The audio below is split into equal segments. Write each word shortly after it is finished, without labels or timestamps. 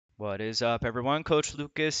What is up, everyone? Coach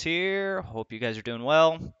Lucas here. Hope you guys are doing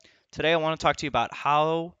well. Today, I want to talk to you about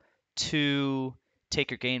how to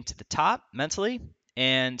take your game to the top mentally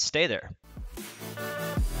and stay there.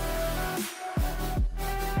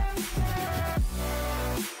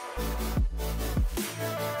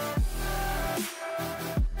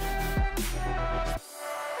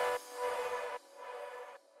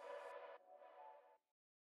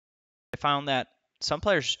 I found that some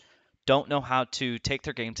players don't know how to take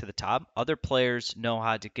their game to the top. Other players know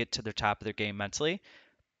how to get to the top of their game mentally,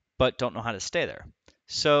 but don't know how to stay there.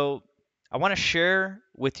 So I want to share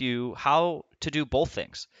with you how to do both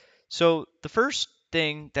things. So the first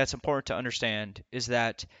thing that's important to understand is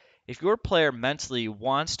that if your player mentally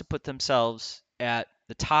wants to put themselves at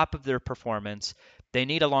the top of their performance, they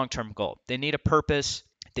need a long-term goal. They need a purpose.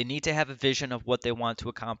 They need to have a vision of what they want to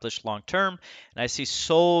accomplish long term. And I see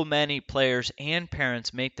so many players and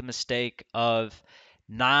parents make the mistake of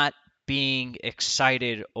not being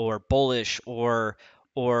excited or bullish or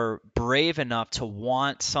brave enough to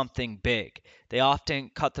want something big. They often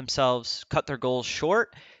cut their goals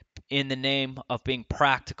short in the name of being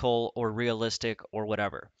practical or realistic or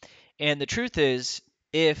whatever. And the truth is,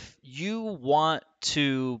 if you want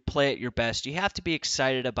to play at your best, you have to be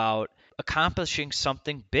excited about accomplishing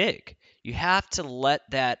something big. You have to let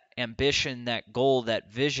that ambition, that goal,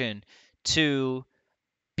 that vision to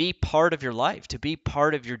be part of your life, to be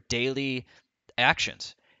part of your daily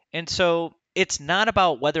actions. And so it's not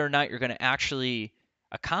about whether or not you're going to actually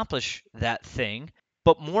accomplish that thing,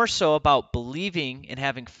 but more so about believing and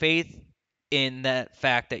having faith in that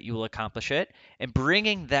fact that you will accomplish it and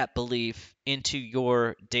bringing that belief into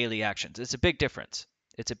your daily actions. It's a big difference.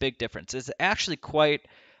 It's a big difference. It's actually quite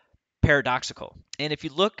paradoxical. And if you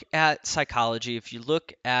look at psychology, if you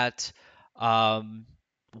look at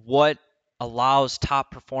what allows top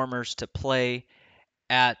performers to play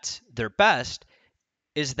at their best,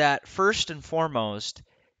 is that first and foremost,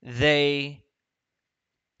 they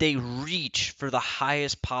they reach for the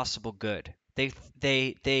highest possible good. They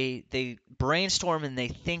brainstorm and they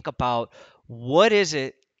think about what is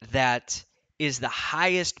it that is the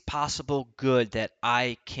highest possible good that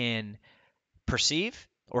I can perceive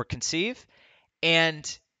or conceive,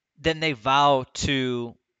 and then they vow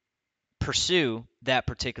to pursue that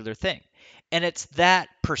particular thing. And it's that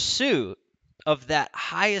pursuit of that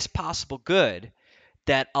highest possible good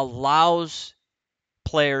that allows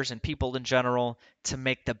players and people in general to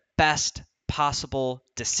make the best possible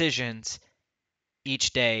decisions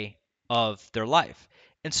each day of their life.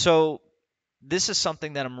 And so this is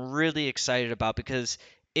something that I'm really excited about because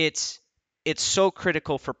it's it's so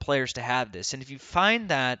critical for players to have this. And if you find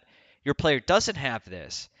that your player doesn't have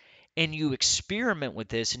this and you experiment with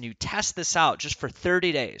this and you test this out just for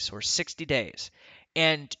 30 days or 60 days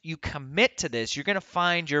and you commit to this, you're going to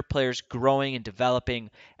find your players growing and developing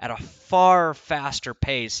at a far faster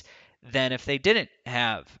pace than if they didn't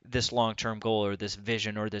have this long-term goal or this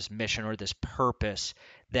vision or this mission or this purpose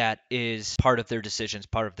that is part of their decisions,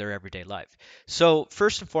 part of their everyday life. So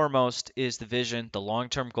first and foremost is the vision, the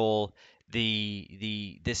long-term goal,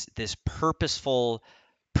 this purposeful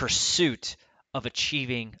pursuit of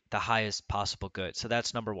achieving the highest possible good. So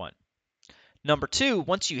that's number one. Number two,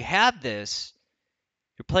 once you have this,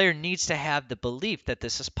 your player needs to have the belief that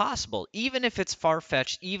this is possible, even if it's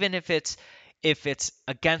far-fetched, even if it's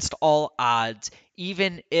against all odds,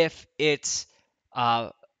 even if it's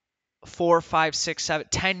 4, 5, 6, 7,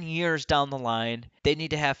 10 years down the line. They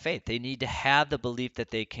need to have faith. They need to have the belief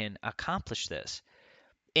that they can accomplish this.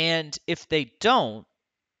 And if they don't,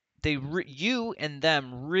 you and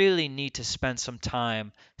them really need to spend some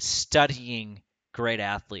time studying great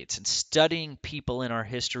athletes and studying people in our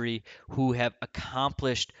history who have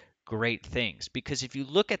accomplished great things. Because if you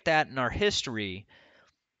look at that in our history,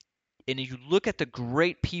 and if you look at the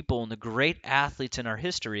great people and the great athletes in our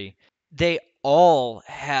history, they all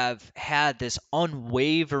have had this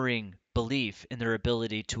unwavering belief in their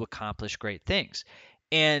ability to accomplish great things.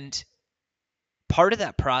 And part of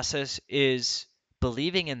that process is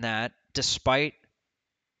believing in that despite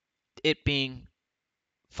it being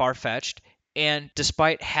far-fetched and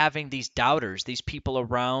despite having these doubters, these people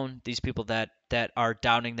around, these people that are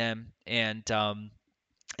doubting them and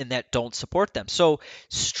that don't support them. So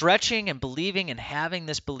stretching and believing and having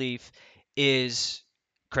this belief is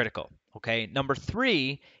critical. Okay. Number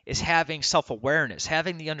three is having self-awareness,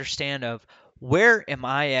 having the understand of where am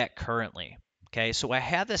I at currently? Okay. So I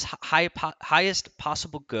have this highest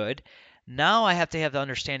possible good. Now I have to have the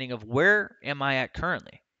understanding of where am I at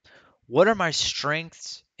currently? What are my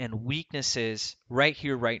strengths and weaknesses right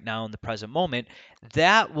here, right now, in the present moment,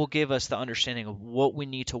 that will give us the understanding of what we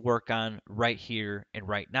need to work on right here and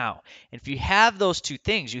right now. And if you have those two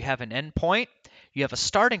things, you have an end point, you have a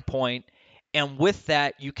starting point, and with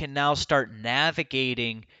that, you can now start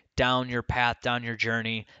navigating down your path, down your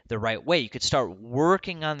journey the right way. You could start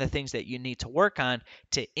working on the things that you need to work on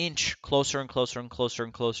to inch closer and closer and closer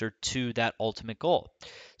and closer to that ultimate goal.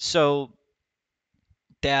 So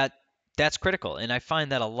that that's critical. And I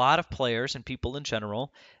find that a lot of players and people in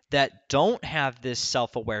general that don't have this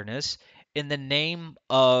self-awareness, in the name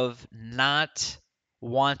of not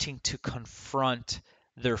wanting to confront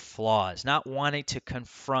their flaws, not wanting to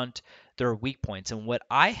confront their weak points. And what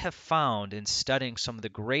I have found in studying some of the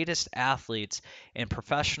greatest athletes and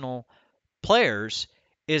professional players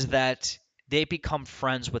is that they become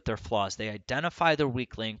friends with their flaws. They identify their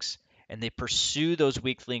weak links and they pursue those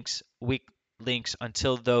weak links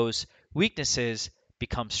until those weaknesses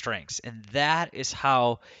become strengths. And that is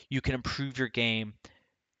how you can improve your game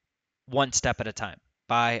one step at a time,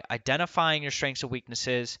 by identifying your strengths and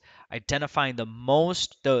weaknesses, identifying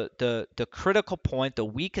the critical point, the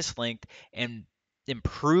weakest link, and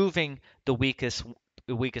improving the weakest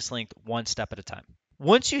link one step at a time.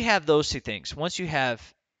 Once you have those two things, once you have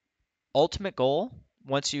ultimate goal,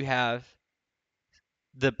 once you have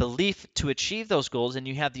the belief to achieve those goals and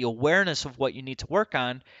you have the awareness of what you need to work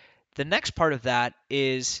on, the next part of that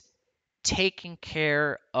is taking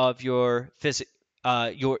care of your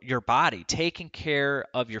body, taking care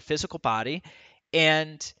of your physical body,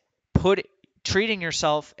 and put treating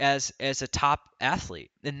yourself as a top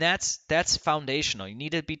athlete. And that's foundational. You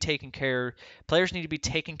need to be taking care. Players need to be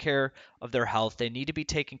taking care of their health. They need to be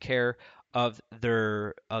taking care of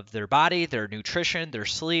their body, their nutrition, their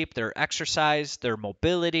sleep, their exercise, their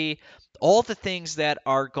mobility, all the things that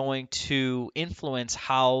are going to influence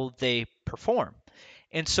how they perform.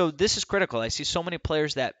 And so this is critical. I see so many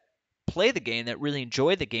players that play the game, that really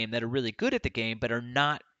enjoy the game, that are really good at the game, but are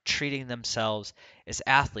not treating themselves as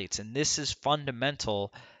athletes. And this is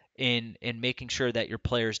fundamental in making sure that your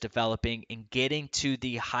player is developing and getting to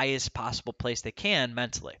the highest possible place they can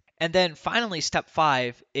mentally. And then finally, step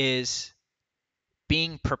 5 is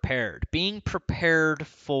being prepared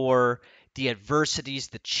for the adversities,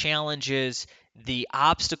 the challenges, the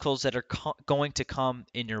obstacles that are going to come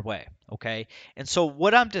in your way. Okay. And so,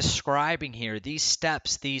 what I'm describing here, these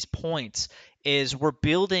steps, these points, is we're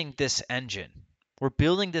building this engine. We're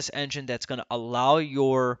building this engine that's going to allow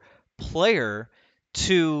your player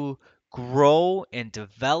to grow and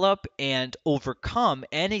develop and overcome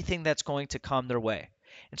anything that's going to come their way.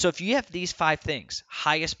 And so if you have these 5 things: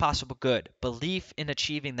 highest possible good, belief in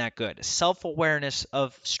achieving that good, self-awareness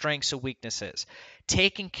of strengths and weaknesses,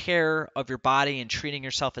 taking care of your body and treating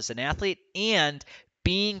yourself as an athlete, and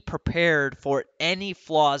being prepared for any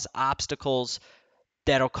flaws, obstacles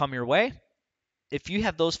that'll come your way, if you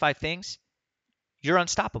have those 5 things, you're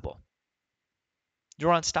unstoppable.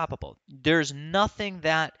 You're unstoppable. There's nothing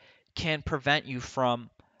that can prevent you from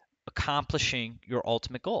accomplishing your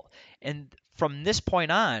ultimate goal. And from this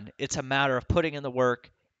point on, it's a matter of putting in the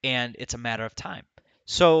work and it's a matter of time.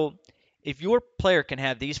 So if your player can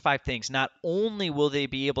have these 5 things, not only will they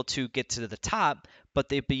be able to get to the top, but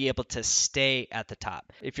they'll be able to stay at the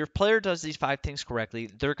top. If your player does these 5 things correctly,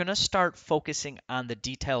 they're going to start focusing on the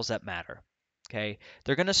details that matter. Okay,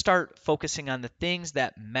 they're going to start focusing on the things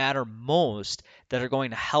that matter most, that are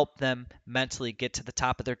going to help them mentally get to the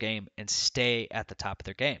top of their game and stay at the top of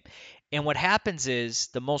their game. And what happens is,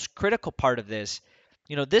 the most critical part of this,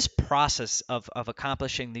 this process of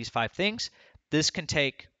accomplishing these 5 things, this can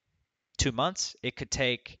take 2 months, it could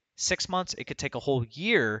take 6 months, it could take a whole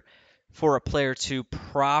year for a player to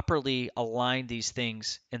properly align these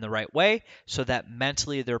things in the right way so that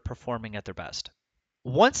mentally they're performing at their best.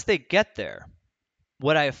 Once they get there,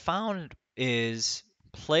 what I have found is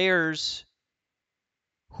players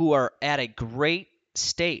who are at a great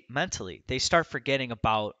state mentally, they start forgetting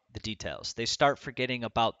about the details. They start forgetting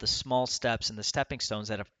about the small steps and the stepping stones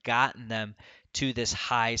that have gotten them to this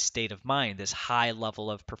high state of mind, this high level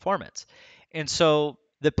of performance. And so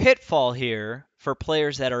the pitfall here for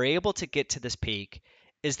players that are able to get to this peak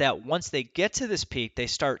is that once they get to this peak, they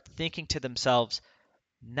start thinking to themselves,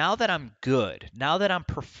 now that I'm good, now that I'm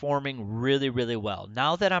performing really, really well,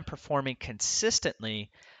 now that I'm performing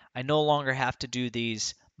consistently, I no longer have to do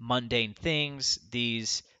these mundane things,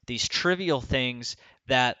 these trivial things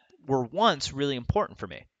that were once really important for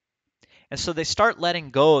me. And so they start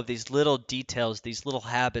letting go of these little details, these little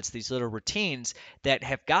habits, these little routines that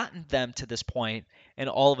have gotten them to this point, and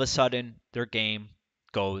all of a sudden their game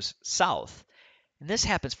goes south. And this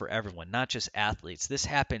happens for everyone, not just athletes. This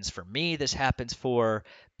happens for me. This happens for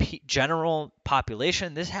general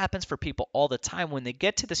population. This happens for people all the time. When they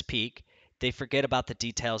get to this peak, they forget about the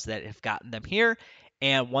details that have gotten them here.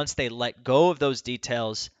 And once they let go of those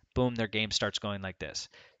details, boom, their game starts going like this.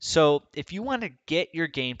 So if you want to get your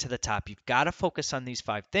game to the top, you've got to focus on these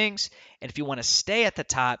 5 things. And if you want to stay at the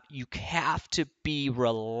top, you have to be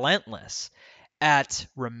relentless at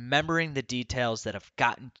remembering the details that have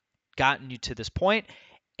gotten you to this point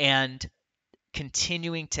and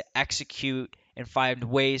continuing to execute and find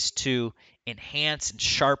ways to enhance and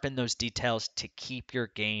sharpen those details to keep your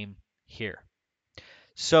game here.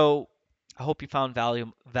 So I hope you found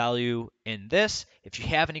value in this. If you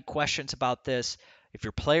have any questions about this, if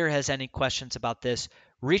your player has any questions about this,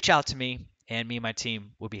 reach out to me and me and my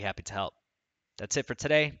team will be happy to help. That's it for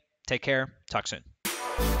today. Take care. Talk soon.